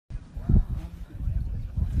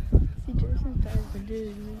my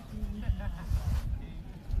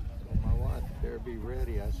wife better be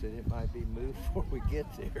ready. I said it might be moved before we get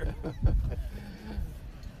there.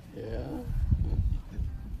 Yeah.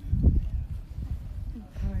 Oh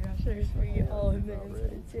my gosh, there's me all in there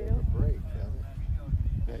too. Break,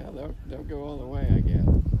 Yeah, they'll go all the way, I guess.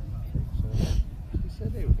 so she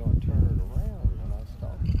said they were going to turn it around when I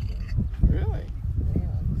stopped. Really?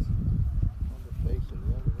 Yeah, it's on the facing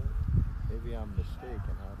the other way. Maybe I'm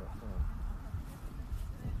mistaken. I don't know.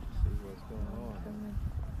 See what's going on.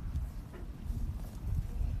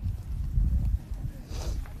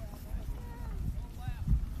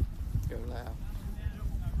 Go loud.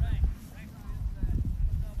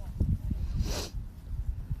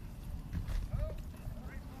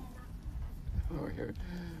 Oh,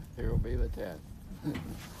 here will be the test.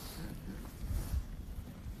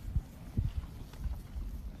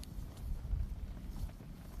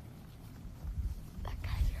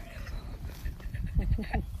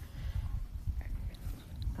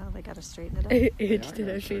 Oh, they gotta straighten it up. It's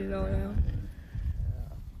to straighten it all out.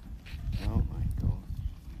 Oh my God.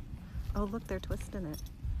 Oh, look, they're twisting it.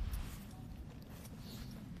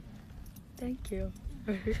 Thank you.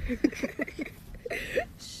 Because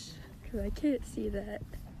I can't see that.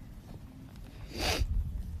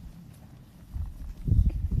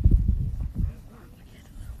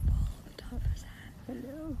 I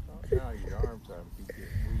know. Now your arms are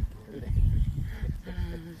getting weak.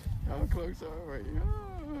 How close are we?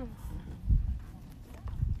 Oh.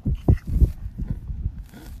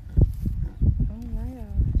 Oh my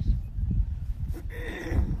gosh.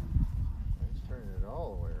 He's turning it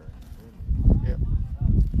all the way around. Yep.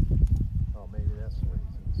 Oh, maybe that's what he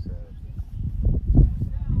said.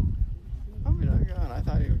 Oh, my God. I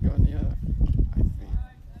thought he was going the other. I see.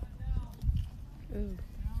 Ooh.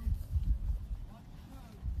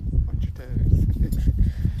 Watch your toes.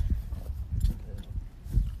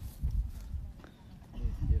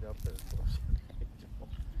 Get up there close.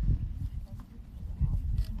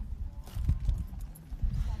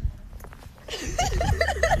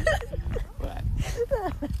 What?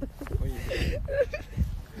 What are you doing?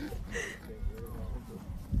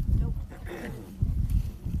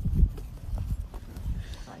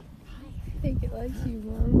 I think it likes you,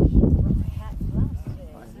 Mom.